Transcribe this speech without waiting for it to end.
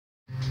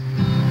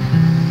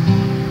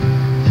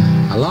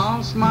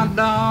lost my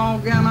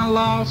dog and I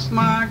lost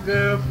my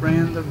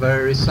girlfriend the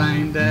very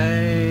same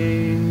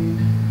day.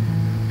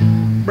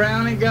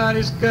 Brownie got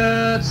his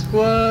guts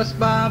squashed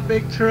by a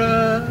big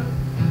truck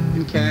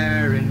and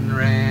Karen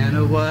ran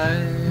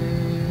away.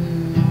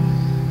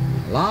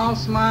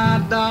 Lost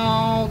my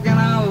dog and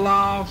I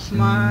lost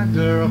my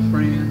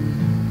girlfriend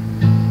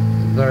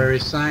the very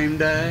same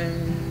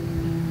day.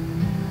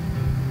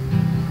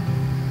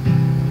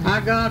 I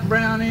got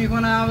Brownie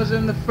when I was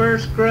in the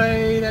first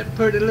grade. That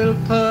pretty little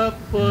pup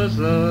was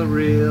a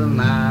real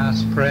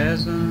nice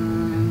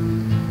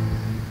present.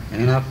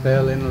 And I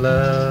fell in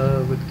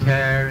love with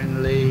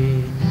Karen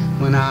Lee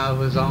when I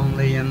was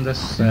only in the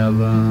 7th.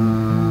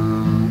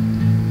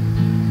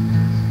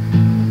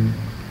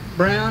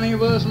 Brownie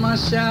was my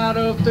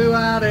shadow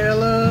throughout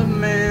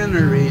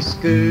elementary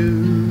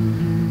school.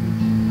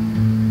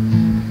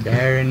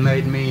 Karen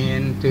made me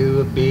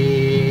into a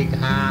big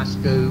high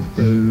school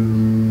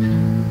fool.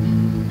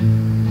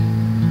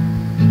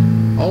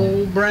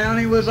 Old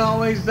Brownie was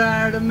always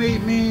there to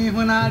meet me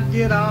when I'd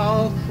get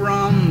off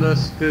from the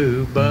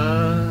school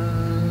bus.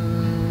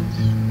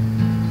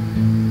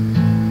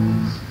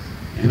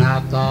 And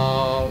I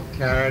thought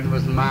Karen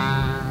was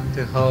mine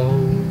to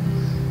hold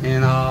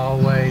and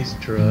always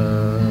trust.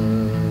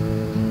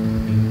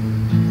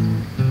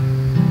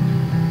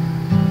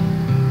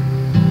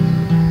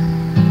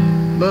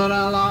 But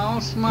I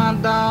lost my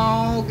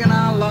dog and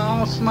I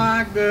lost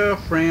my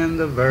girlfriend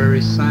the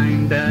very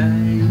same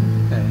day.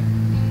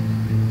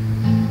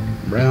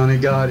 Brownie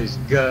got his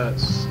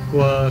guts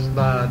squashed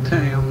by a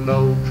damned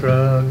old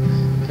truck.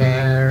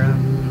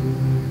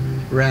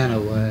 Karen ran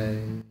away.